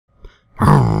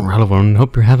Hello everyone,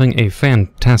 hope you're having a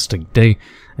fantastic day,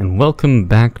 and welcome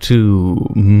back to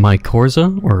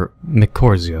Mycorrhiza, or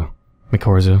Mycorrhiza?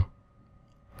 Mycorrhiza?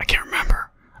 I can't remember.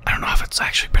 I don't know if it's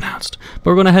actually pronounced. But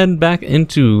we're going to head back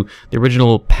into the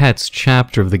original Pets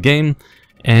chapter of the game,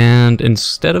 and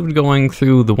instead of going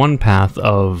through the one path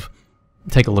of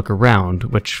take a look around,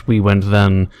 which we went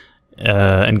then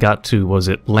and got to, was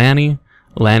it Lanny?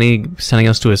 Lanny sending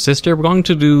us to his sister, we're going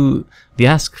to do the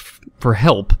ask for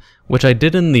help, which I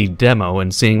did in the demo,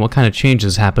 and seeing what kind of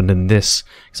changes happened in this.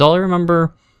 Because all I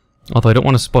remember, although I don't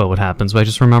want to spoil what happens, but I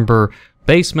just remember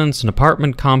basements, an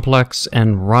apartment complex,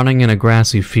 and running in a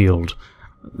grassy field,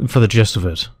 for the gist of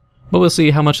it. But we'll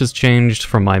see how much has changed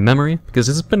from my memory, because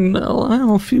it's been, I don't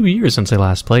know, a few years since I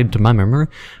last played, to my memory.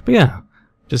 But yeah,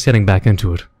 just getting back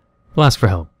into it. We'll ask for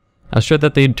help. I was sure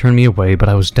that they'd turn me away, but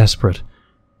I was desperate.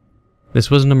 This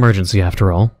was an emergency,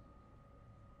 after all.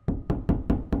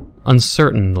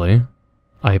 Uncertainly,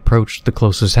 I approached the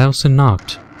closest house and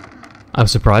knocked. I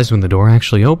was surprised when the door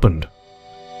actually opened.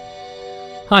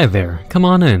 Hi there, come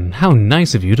on in. How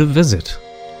nice of you to visit.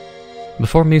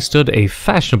 Before me stood a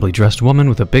fashionably dressed woman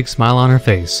with a big smile on her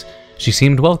face. She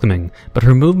seemed welcoming, but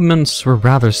her movements were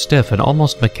rather stiff and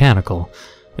almost mechanical.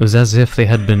 It was as if they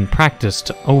had been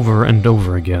practiced over and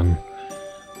over again.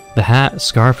 The hat,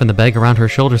 scarf, and the bag around her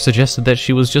shoulder suggested that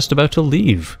she was just about to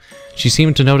leave. She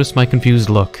seemed to notice my confused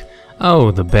look.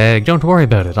 Oh, the bag, don't worry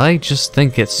about it. I just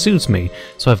think it suits me,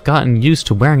 so I've gotten used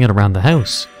to wearing it around the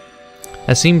house.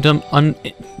 That seemed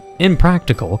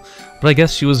impractical, but I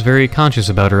guess she was very conscious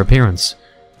about her appearance.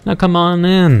 Now come on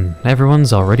in.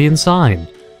 Everyone's already inside.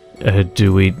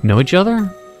 Do we know each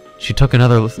other? She took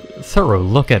another thorough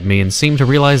look at me and seemed to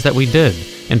realize that we did,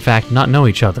 in fact, not know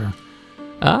each other.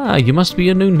 Ah, you must be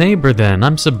a new neighbor then.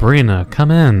 I'm Sabrina. Come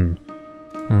in.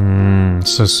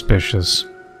 Suspicious.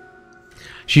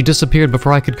 She disappeared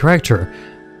before I could correct her.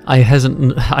 I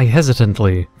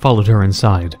hesitantly followed her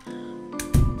inside.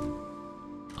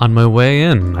 On my way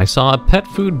in, I saw a pet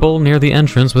food bowl near the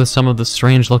entrance with some of the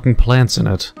strange-looking plants in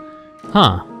it.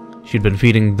 Huh, she'd been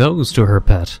feeding those to her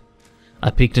pet.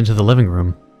 I peeked into the living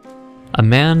room. A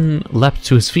man leapt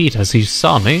to his feet as he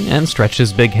saw me and stretched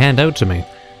his big hand out to me.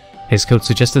 His coat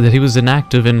suggested that he was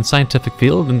inactive in the scientific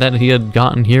field and that he had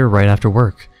gotten here right after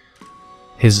work.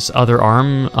 His other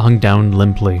arm hung down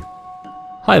limply.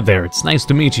 Hi there, it's nice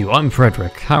to meet you. I'm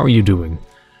Frederick. How are you doing?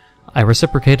 I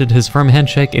reciprocated his firm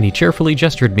handshake and he cheerfully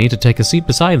gestured me to take a seat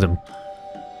beside him.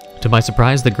 To my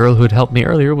surprise, the girl who had helped me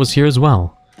earlier was here as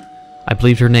well. I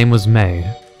believed her name was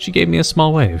May. She gave me a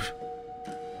small wave.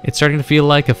 It's starting to feel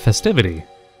like a festivity.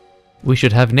 We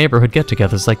should have neighborhood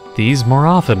get-togethers like these more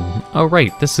often. Oh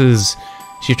right, this is...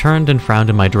 She turned and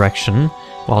frowned in my direction,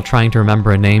 while trying to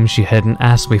remember a name she hadn't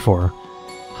asked me for.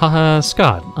 Haha,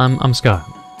 Scott. I'm Scott.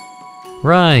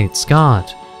 Right,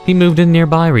 Scott. He moved in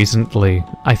nearby recently,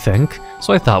 I think,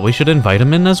 so I thought we should invite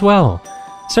him in as well.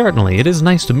 Certainly, it is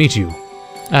nice to meet you.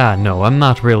 Ah, no, I'm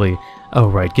not really... Oh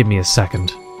right, give me a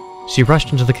second. She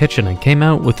rushed into the kitchen and came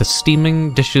out with the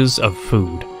steaming dishes of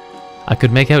food. I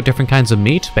could make out different kinds of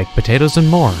meat, baked potatoes, and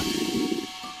more.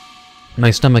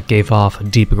 My stomach gave off a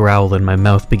deep growl and my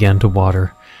mouth began to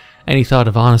water. Any thought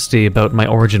of honesty about my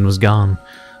origin was gone.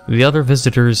 The other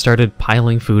visitors started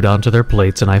piling food onto their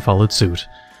plates and I followed suit.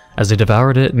 As I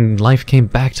devoured it and life came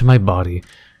back to my body,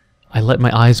 I let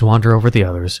my eyes wander over the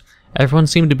others. Everyone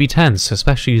seemed to be tense,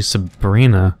 especially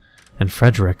Sabrina and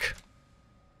Frederick.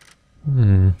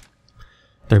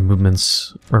 Their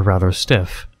movements were rather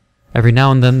stiff. Every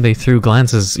now and then they threw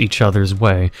glances each other's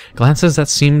way, glances that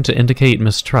seemed to indicate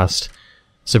mistrust.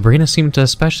 Sabrina seemed to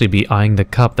especially be eyeing the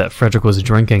cup that Frederick was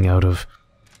drinking out of.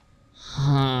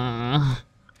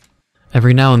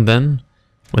 Every now and then,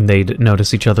 when they'd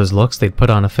notice each other's looks, they'd put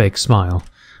on a fake smile.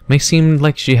 May seemed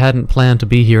like she hadn't planned to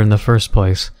be here in the first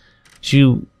place.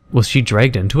 Was she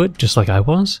dragged into it, just like I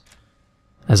was?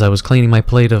 As I was cleaning my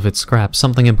plate of its scraps,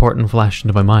 something important flashed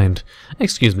into my mind.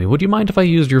 Excuse me, would you mind if I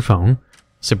used your phone?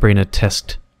 Sabrina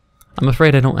tisked. I'm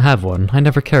afraid I don't have one. I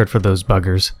never cared for those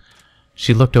buggers.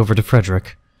 She looked over to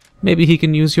Frederick. Maybe he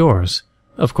can use yours.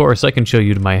 Of course, I can show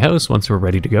you to my house once we're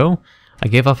ready to go. I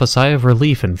gave off a sigh of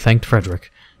relief and thanked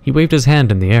Frederick. He waved his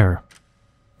hand in the air.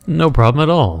 No problem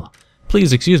at all.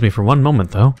 Please excuse me for one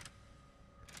moment, though.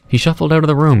 He shuffled out of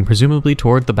the room, presumably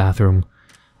toward the bathroom.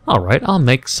 All right, I'll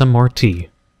make some more tea.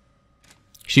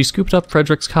 She scooped up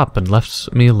Frederick's cup and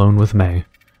left me alone with May.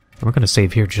 We're going to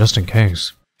save here just in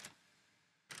case.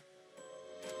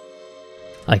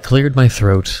 I cleared my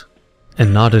throat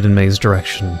and nodded in May's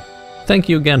direction. Thank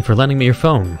you again for lending me your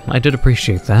phone. I did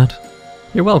appreciate that.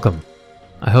 You're welcome.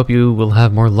 I hope you will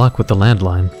have more luck with the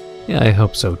landline. Yeah, I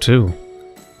hope so too.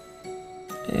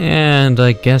 And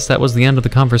I guess that was the end of the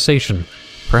conversation.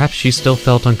 Perhaps she still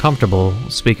felt uncomfortable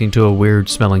speaking to a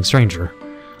weird-smelling stranger.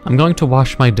 I'm going to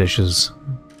wash my dishes.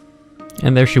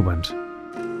 And there she went.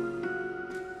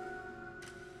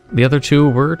 The other two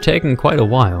were taking quite a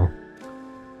while.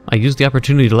 I used the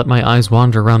opportunity to let my eyes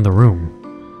wander around the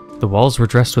room. The walls were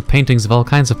dressed with paintings of all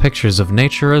kinds of pictures of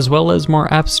nature as well as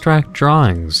more abstract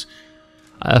drawings.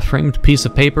 A framed piece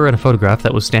of paper and a photograph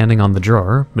that was standing on the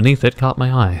drawer beneath it caught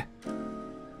my eye.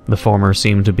 The former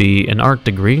seemed to be an art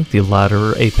degree, the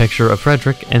latter a picture of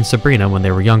Frederick and Sabrina when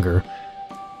they were younger.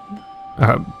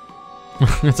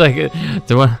 It's like,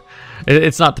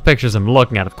 it's not the pictures I'm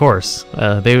looking at, of course.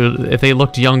 If they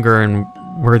looked younger and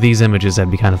were these images,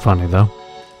 that'd be kind of funny, though.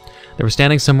 They were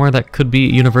standing somewhere that could be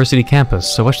a university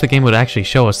campus, so I wish the game would actually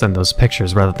show us then those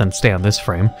pictures rather than stay on this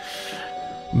frame.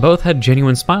 Both had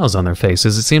genuine smiles on their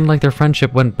faces. It seemed like their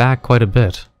friendship went back quite a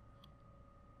bit.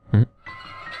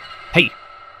 Hey!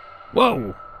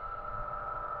 Whoa!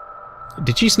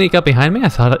 Did she sneak up behind me? I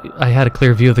thought I had a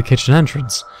clear view of the kitchen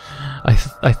entrance.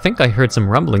 I think I heard some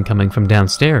rumbling coming from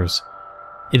downstairs.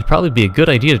 It'd probably be a good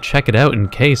idea to check it out in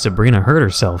case Sabrina hurt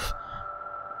herself.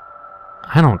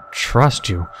 I don't trust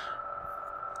you.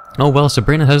 Oh well,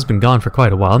 Sabrina has been gone for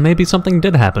quite a while. Maybe something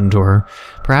did happen to her.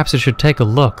 Perhaps I should take a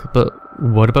look, but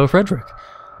what about Frederick?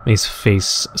 May's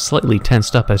face slightly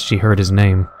tensed up as she heard his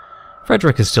name.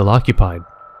 Frederick is still occupied.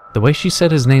 The way she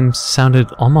said his name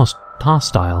sounded almost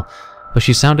hostile, but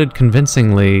she sounded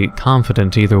convincingly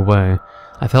confident either way.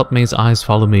 I felt May's eyes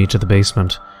follow me to the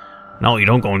basement. No, you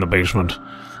don't go in the basement.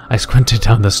 I squinted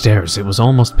down the stairs. It was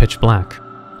almost pitch black.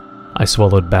 I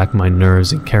swallowed back my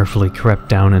nerves and carefully crept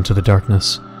down into the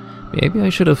darkness. Maybe I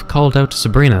should have called out to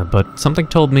Sabrina, but something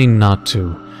told me not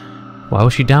to. Why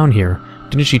was she down here?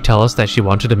 Didn't she tell us that she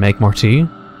wanted to make more tea?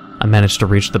 I managed to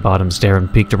reach the bottom stair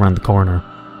and peeked around the corner.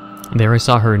 There I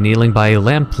saw her kneeling by a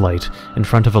lamplight in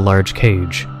front of a large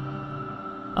cage.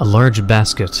 A large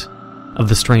basket of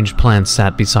the strange plants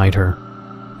sat beside her.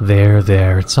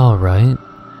 There, it's all right.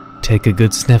 Take a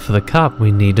good sniff of the cup.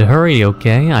 We need to hurry,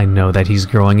 okay? I know that he's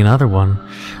growing another one.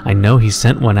 I know he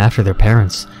sent one after their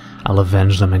parents. I'll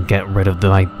avenge them and get rid of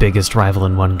my biggest rival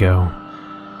in one go.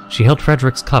 She held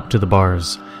Frederick's cup to the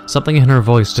bars. Something in her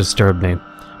voice disturbed me.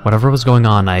 Whatever was going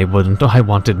on, I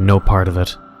wanted no part of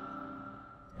it.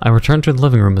 I returned to the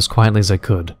living room as quietly as I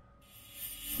could.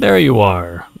 There you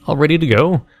are, all ready to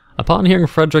go. Upon hearing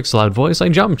Frederick's loud voice, I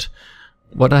jumped.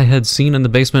 What I had seen in the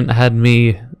basement had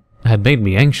made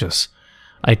me anxious.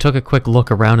 I took a quick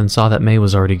look around and saw that May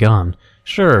was already gone.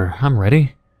 Sure, I'm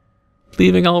ready.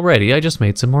 Leaving already, I just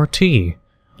made some more tea.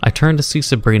 I turned to see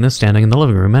Sabrina standing in the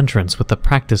living room entrance with a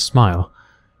practiced smile.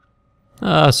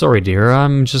 Sorry dear,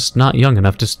 I'm just not young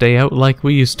enough to stay out like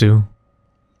we used to.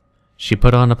 She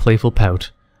put on a playful pout.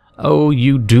 Oh,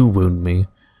 you do wound me.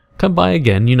 Come by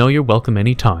again, you know you're welcome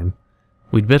any time.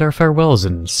 We'd bid our farewells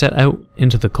and set out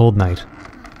into the cold night.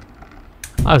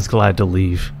 I was glad to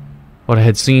leave. What I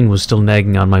had seen was still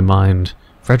nagging on my mind.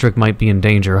 Frederick might be in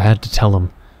danger, I had to tell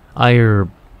him. I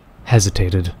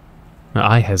hesitated.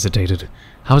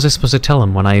 How was I supposed to tell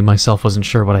him when I myself wasn't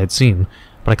sure what I had seen?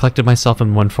 But I collected myself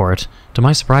and went for it. To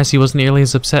my surprise, he wasn't nearly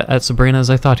as upset at Sabrina as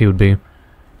I thought he would be.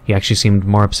 He actually seemed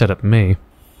more upset at me.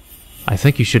 I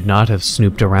think you should not have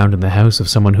snooped around in the house of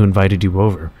someone who invited you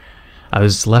over. I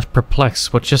was left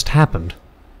perplexed. What just happened?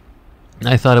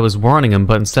 I thought I was warning him,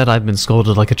 but instead I've been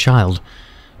scolded like a child.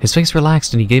 His face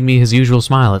relaxed and he gave me his usual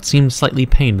smile. It seemed slightly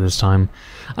pained this time.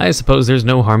 I suppose there's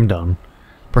no harm done.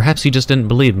 Perhaps he just didn't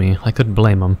believe me. I couldn't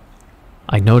blame him.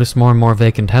 I noticed more and more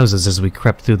vacant houses as we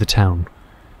crept through the town.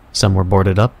 Some were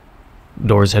boarded up.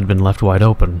 Doors had been left wide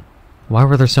open. Why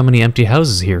were there so many empty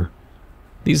houses here?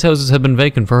 These houses had been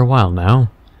vacant for a while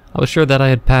now. I was sure that I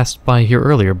had passed by here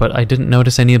earlier, but I didn't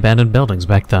notice any abandoned buildings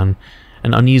back then.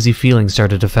 An uneasy feeling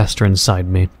started to fester inside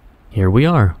me. Here we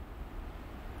are.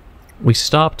 We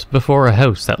stopped before a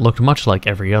house that looked much like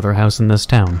every other house in this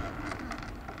town.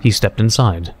 He stepped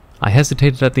inside. I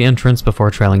hesitated at the entrance before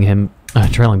trailing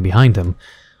behind him.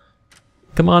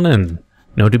 Come on in.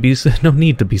 No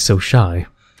need to be so shy.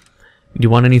 Do you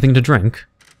want anything to drink?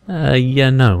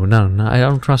 Yeah, no, I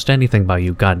don't trust anything by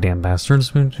you goddamn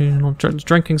bastards.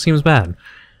 Drinking seems bad.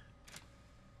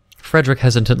 Frederick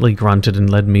hesitantly grunted and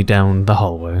led me down the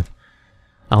hallway.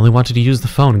 I only wanted to use the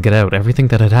phone and get out. Everything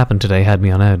that had happened today had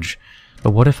me on edge.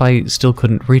 But what if I still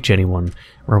couldn't reach anyone?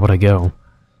 Where would I go?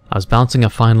 I was bouncing a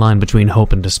fine line between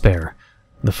hope and despair.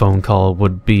 The phone call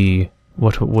would be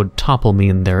what would topple me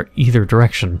in either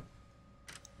direction.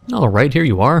 Alright, here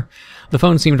you are. The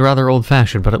phone seemed rather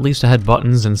old-fashioned, but at least it had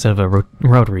buttons instead of a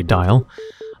rotary dial.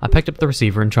 I picked up the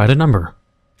receiver and tried a number.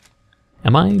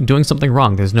 Am I doing something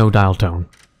wrong? There's no dial tone.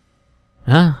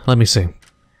 Let me see.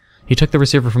 He took the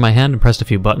receiver from my hand and pressed a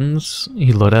few buttons.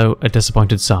 He let out a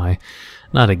disappointed sigh.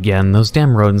 Not again. Those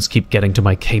damn rodents keep getting to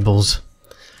my cables.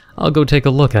 I'll go take a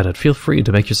look at it. Feel free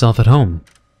to make yourself at home.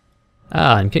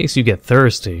 In case you get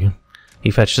thirsty.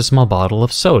 He fetched a small bottle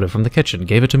of soda from the kitchen,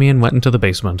 gave it to me, and went into the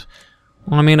basement.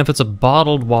 Well, I mean, if it's a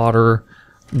bottled water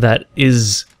that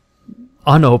is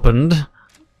unopened,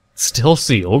 still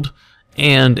sealed,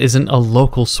 and isn't a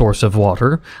local source of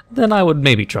water, then I would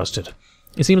maybe trust it.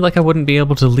 It seemed like I wouldn't be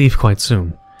able to leave quite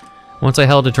soon. Once I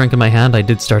held a drink in my hand, I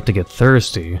did start to get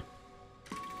thirsty.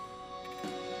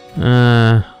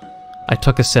 I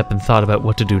took a sip and thought about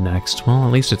what to do next. Well,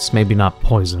 at least it's maybe not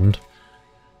poisoned.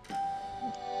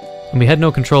 And we had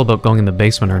no control about going in the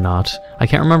basement or not. I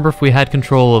can't remember if we had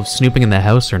control of snooping in the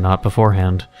house or not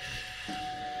beforehand.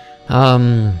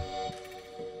 Let's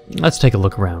take a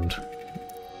look around.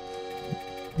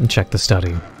 And check the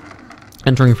study.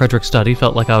 Entering Frederick's study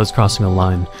felt like I was crossing a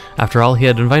line. After all, he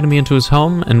had invited me into his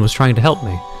home and was trying to help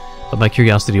me. But my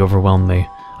curiosity overwhelmed me.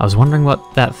 I was wondering what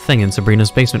that thing in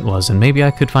Sabrina's basement was, and maybe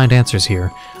I could find answers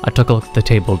here. I took a look at the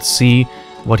table to see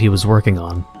what he was working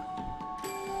on.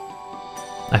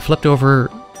 A flipped over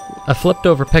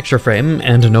picture frame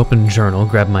and an open journal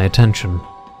grabbed my attention.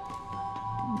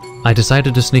 I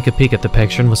decided to sneak a peek at the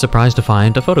picture and was surprised to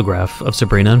find a photograph of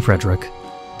Sabrina and Frederick.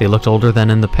 They looked older than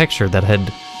in the picture that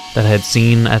I had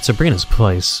seen at Sabrina's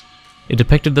place. It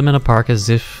depicted them in a park as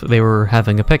if they were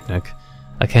having a picnic.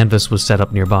 A canvas was set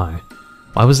up nearby.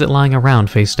 Why was it lying around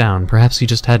face down? Perhaps he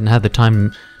just hadn't had the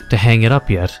time to hang it up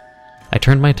yet. I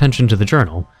turned my attention to the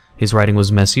journal. His writing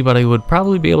was messy, but I would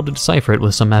probably be able to decipher it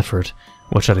with some effort.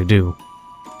 What should I do?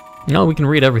 No, we can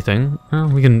read everything. Well,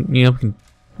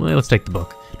 let's take the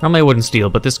book. Normally I wouldn't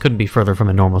steal, but this couldn't be further from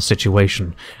a normal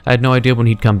situation. I had no idea when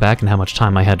he'd come back and how much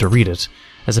time I had to read it.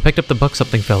 As I picked up the book,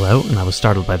 something fell out, and I was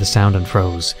startled by the sound and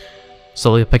froze.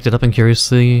 Slowly I picked it up and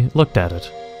curiously looked at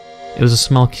it. It was a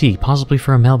small key, possibly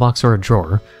for a mailbox or a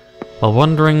drawer. While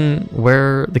wondering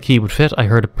where the key would fit, I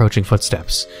heard approaching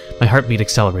footsteps. My heartbeat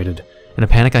accelerated. In a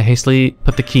panic, I hastily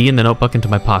put the key and the notebook into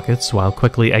my pockets while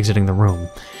quickly exiting the room.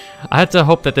 I had to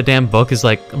hope that the damn book is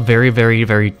like very, very,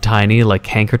 very tiny, like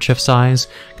handkerchief size,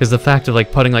 because the fact of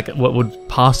like putting like what would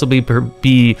possibly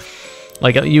be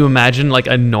like, you imagine like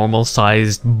a normal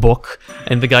sized book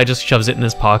and the guy just shoves it in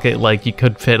his pocket like you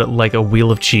could fit like a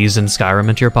wheel of cheese in Skyrim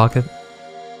into your pocket.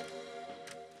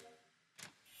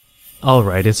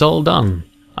 Alright, it's all done.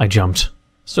 I jumped.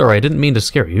 Sorry, I didn't mean to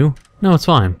scare you. No, it's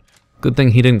fine. Good thing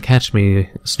he didn't catch me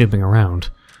snooping around.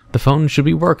 The phone should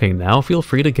be working now. Feel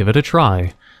free to give it a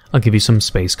try. I'll give you some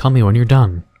space. Call me when you're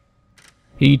done.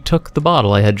 He took the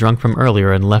bottle I had drunk from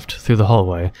earlier and left through the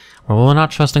hallway. Well, we're not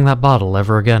trusting that bottle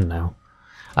ever again now.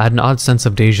 I had an odd sense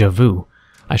of déjà vu.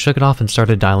 I shook it off and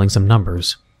started dialing some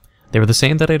numbers. They were the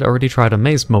same that I'd already tried on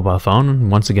May's mobile phone,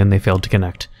 and once again they failed to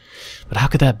connect. But how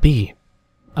could that be?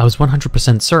 I was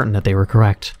 100% certain that they were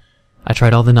correct. I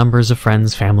tried all the numbers of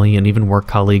friends, family, and even work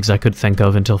colleagues I could think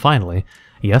of until finally,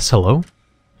 yes, hello?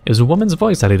 It was a woman's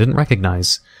voice that I didn't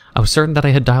recognize. I was certain that I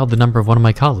had dialed the number of one of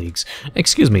my colleagues.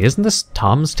 Excuse me, isn't this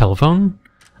Tom's telephone?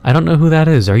 I don't know who that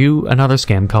is. Are you another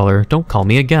scam caller? Don't call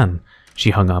me again.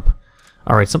 She hung up.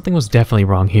 Alright, something was definitely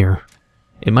wrong here.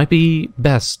 It might be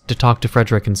best to talk to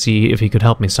Frederick and see if he could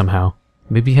help me somehow.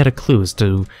 Maybe he had a clue as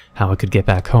to how I could get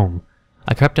back home.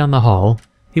 I crept down the hall.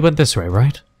 He went this way,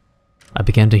 right? I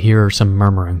began to hear some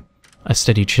murmuring. A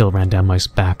steady chill ran down my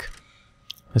back.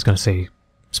 I was going to say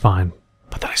spine,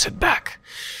 but then I said back.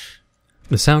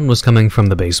 The sound was coming from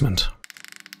the basement.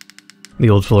 The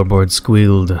old floorboards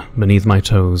squealed beneath my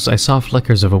toes. I saw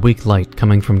flickers of a weak light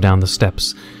coming from down the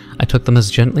steps. I took them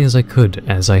as gently as I could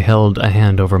as I held a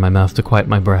hand over my mouth to quiet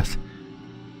my breath.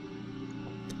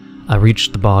 I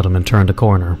reached the bottom and turned a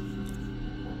corner.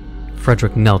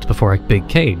 Frederick knelt before a big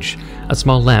cage, a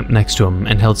small lamp next to him,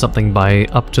 and held something by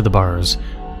up to the bars.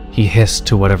 He hissed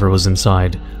to whatever was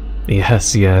inside.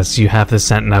 Yes, yes, you have the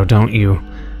scent now, don't you?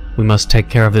 We must take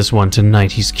care of this one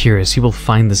tonight. He's curious. He will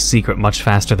find the secret much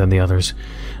faster than the others.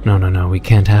 No, we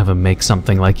can't have him make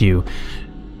something like you.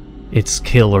 It's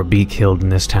kill or be killed in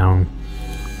this town.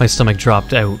 My stomach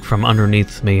dropped out from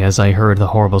underneath me as I heard the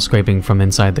horrible scraping from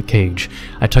inside the cage.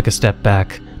 I took a step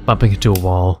back, bumping into a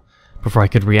wall. Before I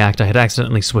could react, I had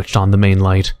accidentally switched on the main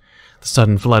light. The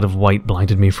sudden flood of white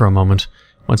blinded me for a moment.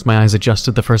 Once my eyes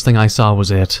adjusted, the first thing I saw was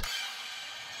it.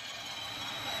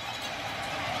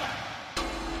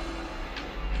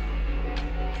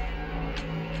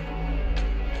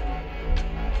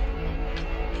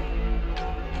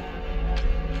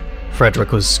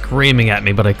 Frederick was screaming at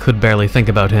me, but I could barely think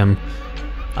about him.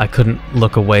 I couldn't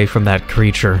look away from that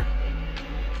creature.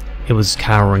 It was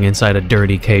cowering inside a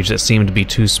dirty cage that seemed to be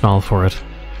too small for it.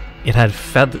 It had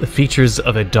the features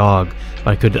of a dog,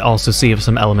 but I could also see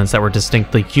some elements that were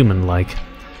distinctly human-like.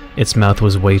 Its mouth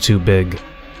was way too big,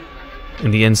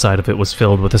 and the inside of it was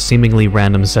filled with a seemingly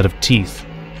random set of teeth,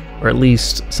 or at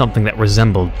least something that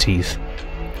resembled teeth.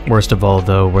 Worst of all,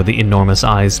 though, were the enormous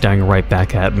eyes staring right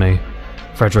back at me.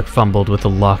 Frederick fumbled with the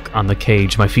lock on the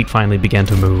cage. My feet finally began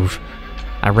to move.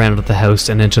 I ran out of the house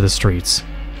and into the streets.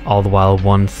 All the while,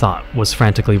 one thought was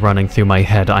frantically running through my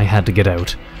head. I had to get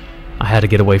out. I had to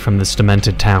get away from this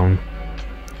demented town.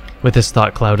 With this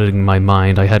thought clouding my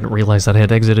mind, I hadn't realized that I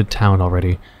had exited town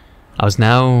already. I was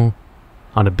now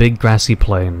on a big grassy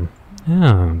plain.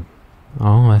 Yeah.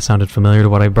 Oh, that sounded familiar to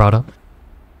what I brought up.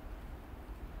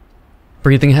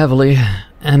 Breathing heavily,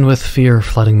 and with fear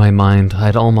flooding my mind, I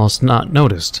had almost not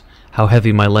noticed how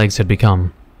heavy my legs had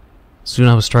become. Soon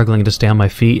I was struggling to stay on my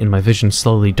feet, and my vision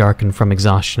slowly darkened from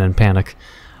exhaustion and panic.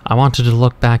 I wanted to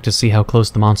look back to see how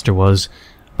close the monster was,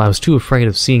 but I was too afraid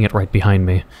of seeing it right behind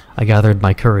me. I gathered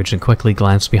my courage and quickly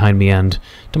glanced behind me, and,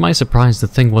 to my surprise, the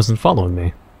thing wasn't following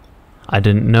me. I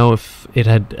didn't know if it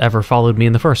had ever followed me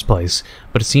in the first place,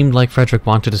 but it seemed like Frederick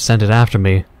wanted to send it after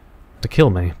me, to kill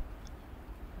me.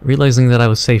 Realizing that I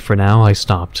was safe for now, I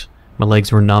stopped. My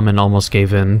legs were numb and almost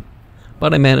gave in,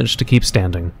 but I managed to keep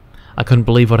standing. I couldn't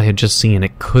believe what I had just seen.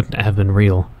 It couldn't have been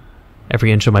real.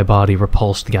 Every inch of my body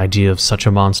repulsed the idea of such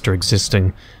a monster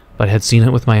existing, but I had seen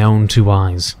it with my own 2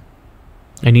 eyes.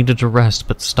 I needed to rest,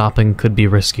 but stopping could be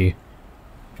risky.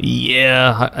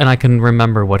 Yeah, and I can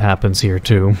remember what happens here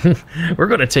too. We're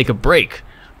gonna take a break.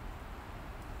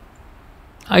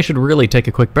 I should really take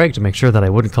a quick break to make sure that I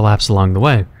wouldn't collapse along the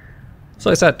way. So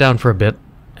I sat down for a bit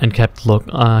and kept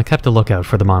a lookout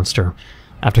for the monster.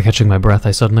 After catching my breath,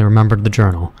 I suddenly remembered the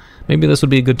journal. Maybe this would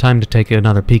be a good time to take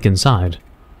another peek inside.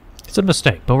 It's a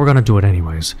mistake, but we're gonna do it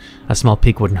anyways. A small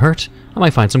peek wouldn't hurt. I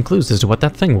might find some clues as to what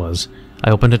that thing was.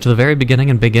 I opened it to the very beginning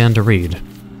and began to read.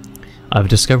 I've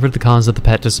discovered the cause of the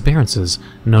pet disappearances.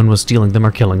 No one was stealing them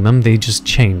or killing them, they just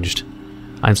changed.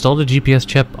 I installed a GPS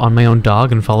chip on my own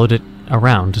dog and followed it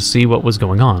around to see what was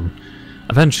going on.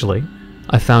 Eventually,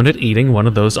 I found it eating one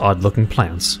of those odd-looking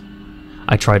plants.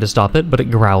 I tried to stop it, but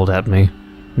it growled at me.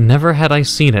 Never had I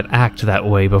seen it act that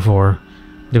way before.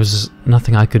 There was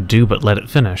nothing I could do but let it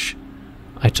finish.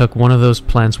 I took one of those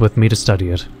plants with me to study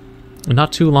it.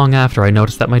 Not too long after, I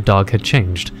noticed that my dog had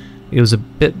changed. It was a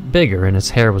bit bigger, and its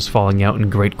hair was falling out in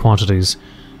great quantities.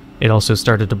 It also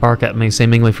started to bark at me,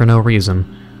 seemingly for no reason.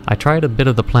 I tried a bit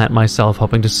of the plant myself,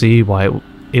 hoping to see why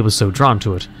it was so drawn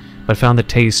to it, but found the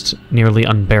taste nearly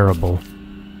unbearable.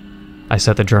 I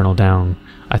set the journal down.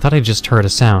 I thought I just heard a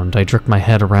sound. I jerked my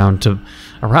head around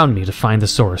me to find the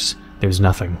source. There's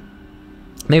nothing.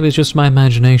 Maybe it's just my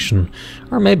imagination,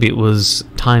 or maybe it was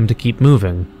time to keep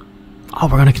moving. Oh,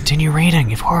 we're gonna continue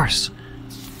reading, of course.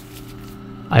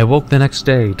 I awoke the next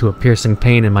day to a piercing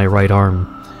pain in my right arm.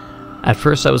 At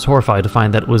first I was horrified to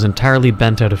find that it was entirely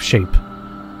bent out of shape,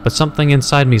 but something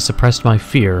inside me suppressed my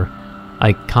fear.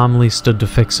 I calmly stood to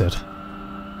fix it.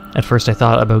 At first I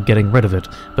thought about getting rid of it,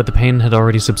 but the pain had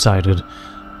already subsided.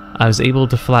 I was able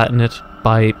to flatten it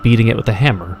by beating it with a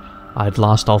hammer. I'd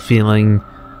lost all feeling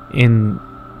in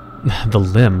the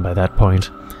limb by that point.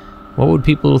 What would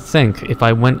people think if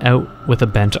I went out with a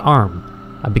bent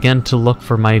arm? I began to look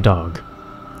for my dog.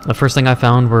 The first thing I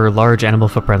found were large animal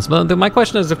footprints. My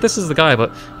question is, if this is the guy,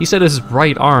 but he said his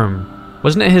right arm.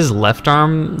 Wasn't it his left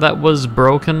arm that was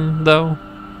broken, though?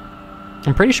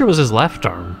 I'm pretty sure it was his left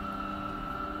arm.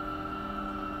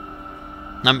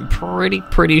 I'm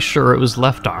pretty sure it was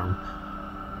left arm.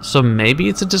 So maybe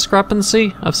it's a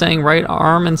discrepancy of saying right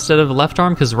arm instead of left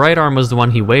arm, because right arm was the one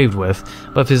he waved with.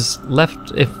 But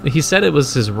if he said it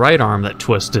was his right arm that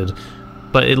twisted,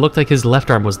 but it looked like his left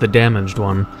arm was the damaged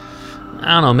one.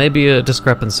 I don't know, maybe a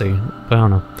discrepancy, but I don't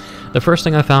know. The first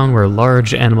thing I found were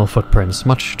large animal footprints,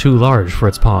 much too large for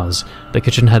its paws. The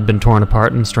kitchen had been torn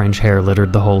apart and strange hair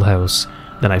littered the whole house.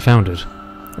 Then I found it.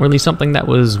 Or at least something that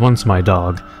was once my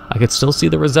dog. I could still see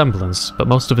the resemblance, but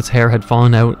most of its hair had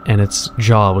fallen out and its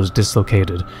jaw was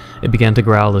dislocated. It began to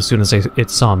growl as soon as it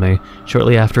saw me.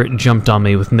 Shortly after, it jumped on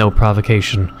me with no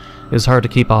provocation. It was hard to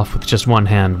keep off with just one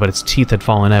hand, but its teeth had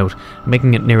fallen out,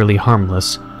 making it nearly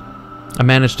harmless. I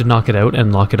managed to knock it out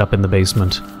and lock it up in the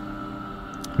basement.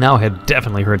 Now I had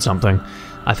definitely heard something.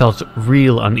 I felt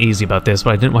real uneasy about this,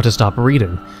 but I didn't want to stop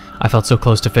reading. I felt so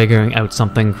close to figuring out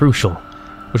something crucial.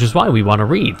 Which is why we want to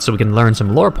read, so we can learn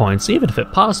some lore points, even if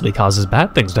it possibly causes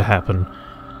bad things to happen.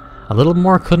 A little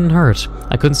more couldn't hurt.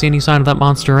 I couldn't see any sign of that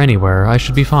monster anywhere. I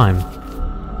should be fine.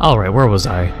 Alright, where was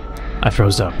I? I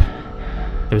froze up.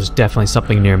 There was definitely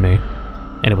something near me,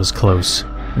 and it was close.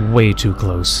 Way too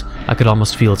close. I could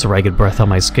almost feel its ragged breath on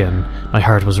my skin. My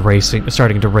heart was racing,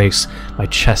 starting to race. My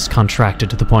chest contracted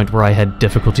to the point where I had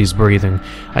difficulties breathing.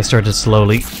 I started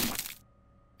slowly...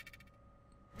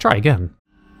 Try again.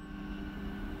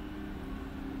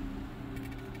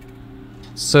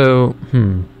 So,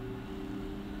 I'm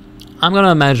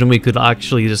gonna imagine we could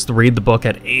actually just read the book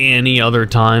at any other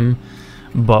time,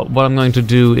 but what I'm going to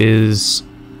do is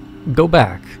go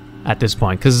back at this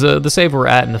point, because the save we're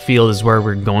at in the field is where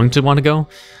we're going to want to go,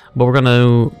 but we're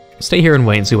gonna stay here and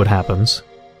wait and see what happens.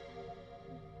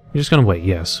 You're just gonna wait,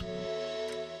 yes.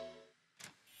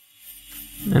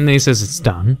 And then he says it's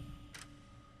done.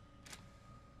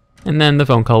 And then the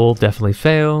phone call will definitely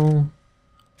fail.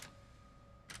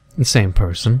 The same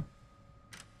person.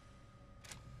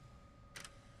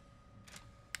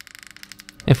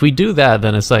 If we do that,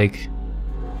 then it's like...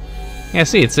 Yeah,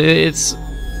 see,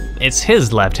 it's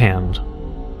his left hand.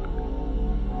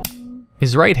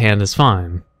 His right hand is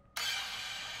fine.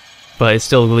 But it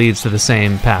still leads to the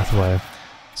same pathway.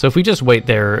 So if we just wait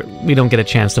there, we don't get a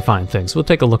chance to find things. We'll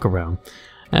take a look around.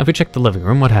 And if we check the living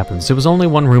room, what happens? It was only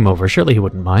one room over, surely he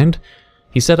wouldn't mind.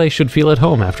 He said I should feel at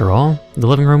home, after all. The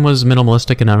living room was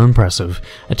minimalistic and unimpressive.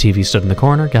 A TV stood in the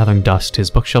corner, gathering dust. His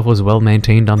bookshelf was well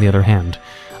maintained on the other hand.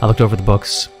 I looked over the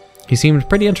books. He seemed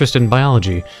pretty interested in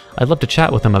biology. I'd love to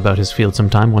chat with him about his field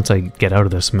sometime once I get out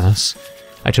of this mess.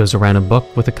 I chose a random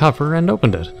book with a cover and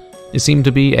opened it. It seemed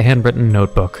to be a handwritten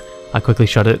notebook. I quickly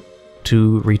shut it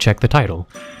to recheck the title.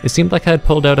 It seemed like I had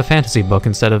pulled out a fantasy book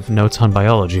instead of notes on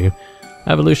biology.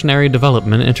 Evolutionary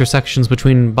development, intersections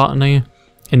between botany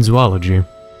and zoology.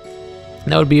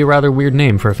 That would be a rather weird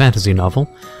name for a fantasy novel,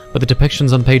 but the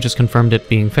depictions on the pages confirmed it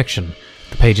being fiction.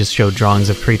 The pages showed drawings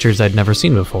of creatures I'd never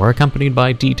seen before, accompanied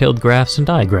by detailed graphs and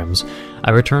diagrams.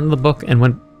 I returned the book and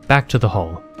went back to the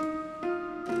hall.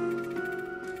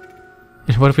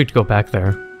 What if we go back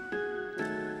there?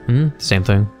 Same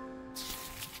thing.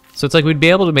 So it's like we'd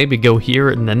be able to maybe go here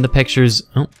and then the pictures...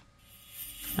 Oh.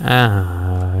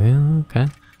 Okay.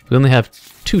 We only have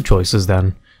two choices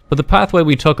then. But the pathway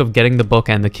we took of getting the book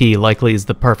and the key likely is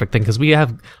the perfect thing, because we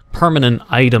have permanent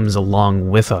items along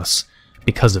with us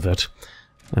because of it.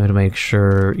 I'm gonna make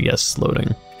sure... Yes,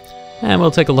 loading. And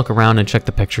we'll take a look around and check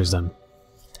the pictures then.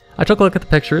 I took a look at the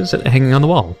pictures hanging on the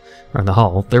wall, or in the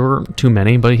hall. There were too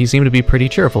many, but he seemed to be pretty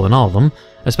cheerful in all of them,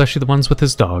 especially the ones with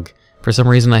his dog. For some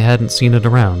reason I hadn't seen it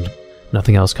around.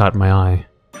 Nothing else caught my eye.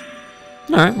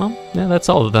 Alright, well, yeah, that's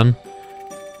all then.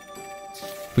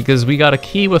 Because we got a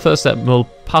key with us that will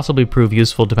possibly prove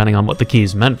useful depending on what the key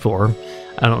is meant for.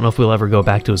 I don't know if we'll ever go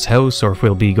back to his house, or if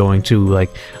we'll be going to, like,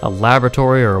 a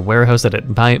laboratory or a warehouse that it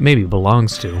maybe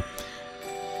belongs to.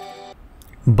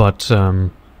 But,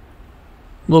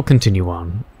 we'll continue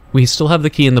on. We still have the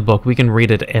key in the book, we can read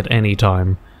it at any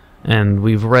time. And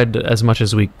we've read as much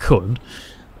as we could.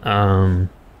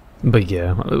 But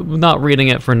yeah, not reading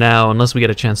it for now unless we get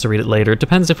a chance to read it later. It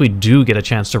depends if we do get a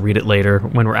chance to read it later,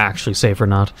 when we're actually safe or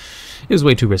not. It was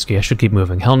way too risky, I should keep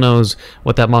moving. Hell knows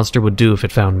what that monster would do if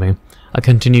it found me. I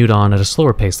continued on at a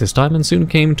slower pace this time and soon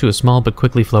came to a small but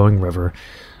quickly flowing river.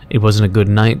 It wasn't a good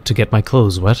night to get my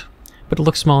clothes wet, but it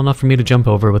looked small enough for me to jump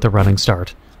over with a running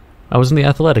start. I wasn't the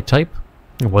athletic type.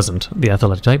 I wasn't the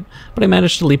athletic type, but I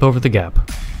managed to leap over the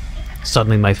gap.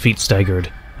 Suddenly my feet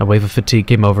staggered. A wave of fatigue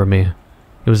came over me.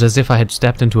 It was as if I had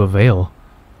stepped into a veil.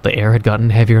 The air had gotten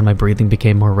heavier and my breathing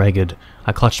became more ragged.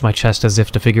 I clutched my chest as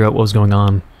if to figure out what was going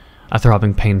on. A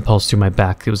throbbing pain pulsed through my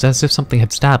back. It was as if something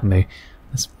had stabbed me.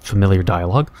 That's familiar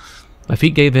dialogue. My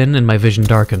feet gave in and my vision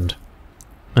darkened.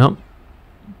 Well,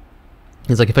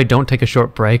 it's like if I don't take a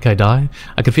short break, I die.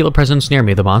 I could feel a presence near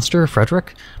me. The monster?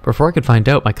 Frederick? Before I could find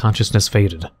out, my consciousness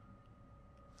faded.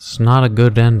 It's not a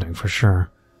good ending, for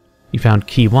sure. You found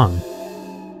Key 1.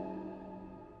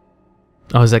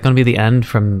 Oh, is that going to be the end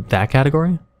from that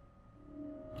category?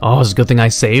 Oh, it's a good thing I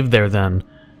saved there then.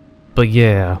 But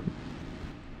yeah.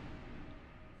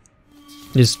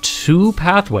 There's 2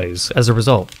 pathways as a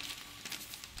result.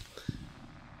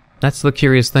 That's the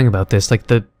curious thing about this. Like,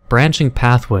 the branching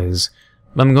pathways,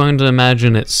 I'm going to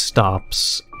imagine it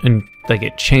stops and, like,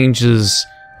 it changes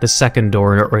the second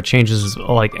door, or it changes,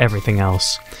 like, everything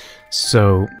else.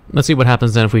 So, let's see what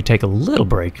happens then if we take a little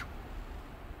break.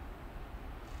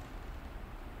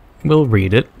 We'll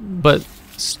read it, but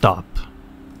stop.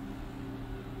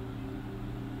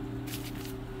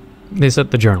 They set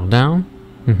the journal down.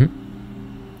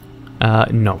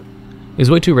 No. It's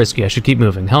way too risky. I should keep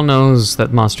moving. Hell knows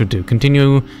that monster do.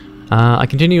 Continue. I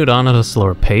continued on at a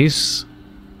slower pace.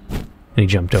 And he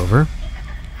jumped over.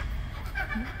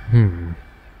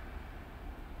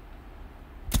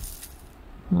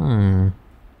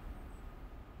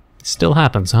 Still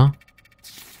happens, huh?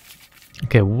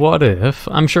 Okay, what if...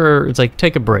 I'm sure it's like,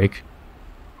 take a break,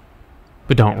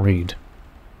 but don't read.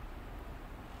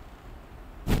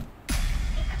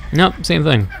 Nope, same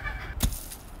thing.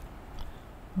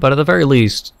 But at the very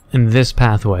least, in this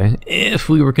pathway, if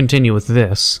we were to continue with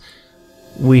this,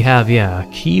 we have, yeah,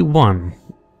 key 1,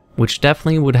 which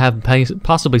definitely would have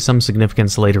possibly some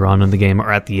significance later on in the game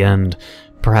or at the end,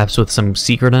 perhaps with some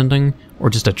secret ending, or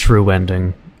just a true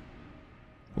ending.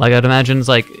 Like, I'd imagine it's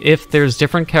like, if there's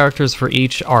different characters for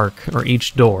each arc, or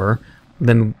each door,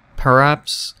 then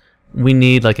perhaps we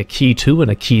need like a key 2 and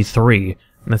a key 3,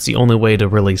 and that's the only way to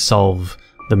really solve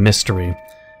the mystery.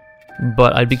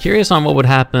 But I'd be curious on what would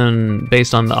happen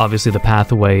based on, obviously, the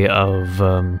pathway of,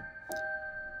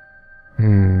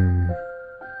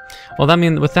 Well, I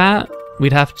mean, with that,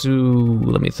 we'd have to...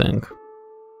 let me think.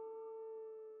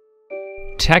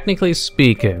 Technically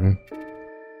speaking,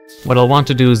 what I'll want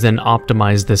to do is then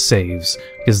optimize the saves.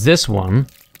 Because this one...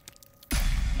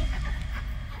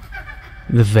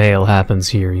 the veil happens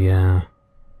here, yeah.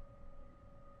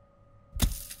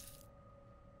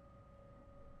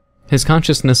 His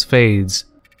consciousness fades,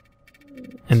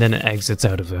 and then it exits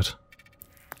out of it.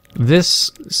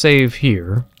 This save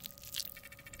here,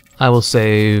 I will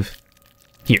save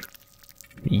here.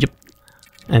 Yep.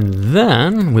 And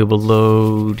then we will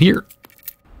load here.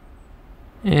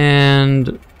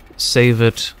 And save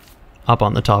it up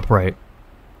on the top right.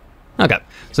 Okay,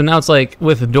 so now it's like,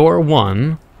 with door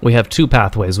 1, we have 2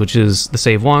 pathways, which is the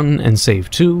save 1 and save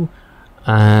 2,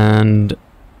 and...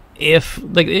 if,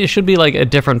 like, it should be like a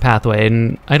different pathway,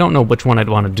 and I don't know which one I'd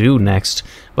want to do next,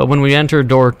 but when we enter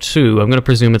door 2, I'm going to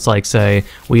presume it's like, say,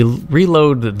 we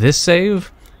reload this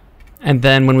save, and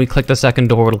then when we click the second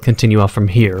door, it'll continue off from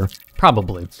here,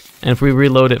 probably. And if we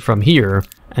reload it from here,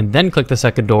 and then click the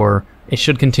second door, it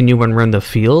should continue when we're in the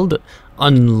field,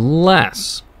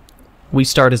 unless we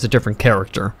start as a different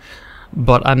character.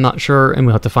 But I'm not sure, and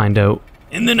we'll have to find out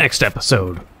in the next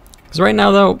episode. Because right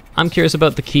now, though, I'm curious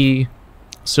about the key.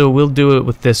 So we'll do it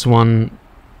with this one.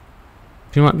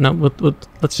 You know what? No,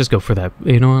 let's just go for that.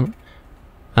 You know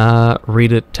what?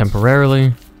 Read it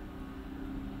temporarily.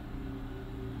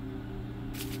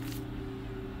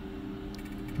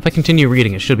 If I continue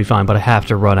reading, it should be fine, but I have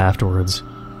to run afterwards.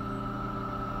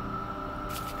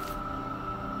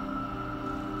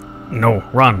 No,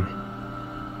 run.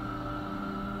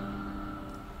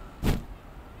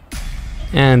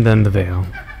 And then the veil.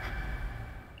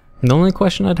 The only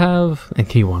question I'd have... and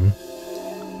key 1.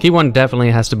 Key 1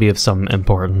 definitely has to be of some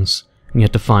importance. And you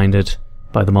have to find it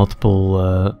by the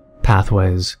multiple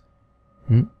pathways.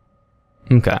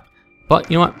 Okay.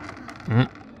 But, you know what?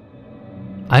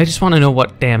 I just want to know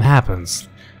what damn happens.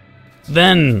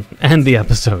 Then end the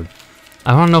episode.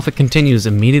 I want to know if it continues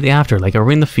immediately after. Like, are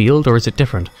we in the field or is it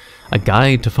different? A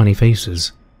guide to funny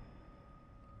faces.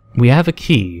 We have a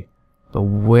key, but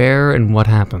where and what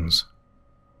happens?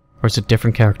 Or is it a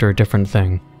different character, a different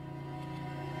thing?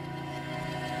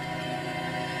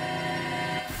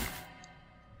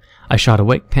 I shot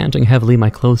awake, panting heavily, my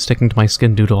clothes sticking to my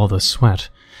skin due to all the sweat.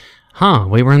 Huh,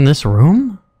 we were in this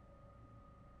room?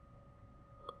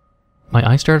 My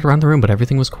eyes started around the room, but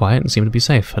everything was quiet and seemed to be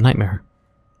safe. A nightmare.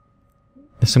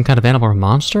 There's some kind of animal or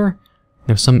monster?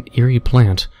 There's some eerie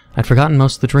plant. I'd forgotten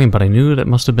most of the dream, but I knew that it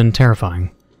must have been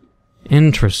terrifying.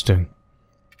 Interesting.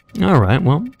 Alright,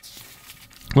 well...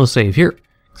 we'll save here.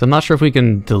 Because I'm not sure if we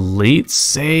can delete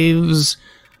saves,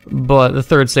 but the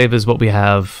third save is what we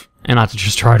have, and I have to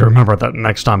just try to remember that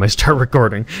next time I start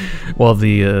recording, while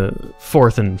the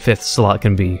fourth and fifth slot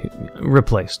can be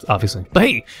replaced, obviously. But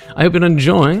hey, I hope you're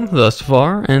enjoying thus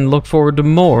far, and look forward to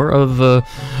more of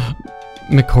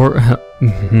Mycorrhiza?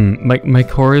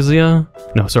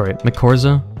 No, sorry,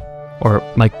 Mycorrhiza? Or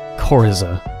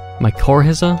Mycorrhiza?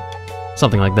 Mycorrhiza?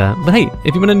 Something like that. But hey,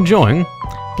 if you've been enjoying,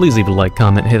 please leave a like,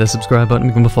 comment, hit the subscribe button,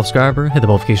 become a full subscriber, hit the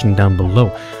notification down below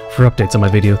for updates on my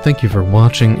video. Thank you for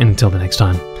watching, and until the next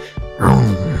time.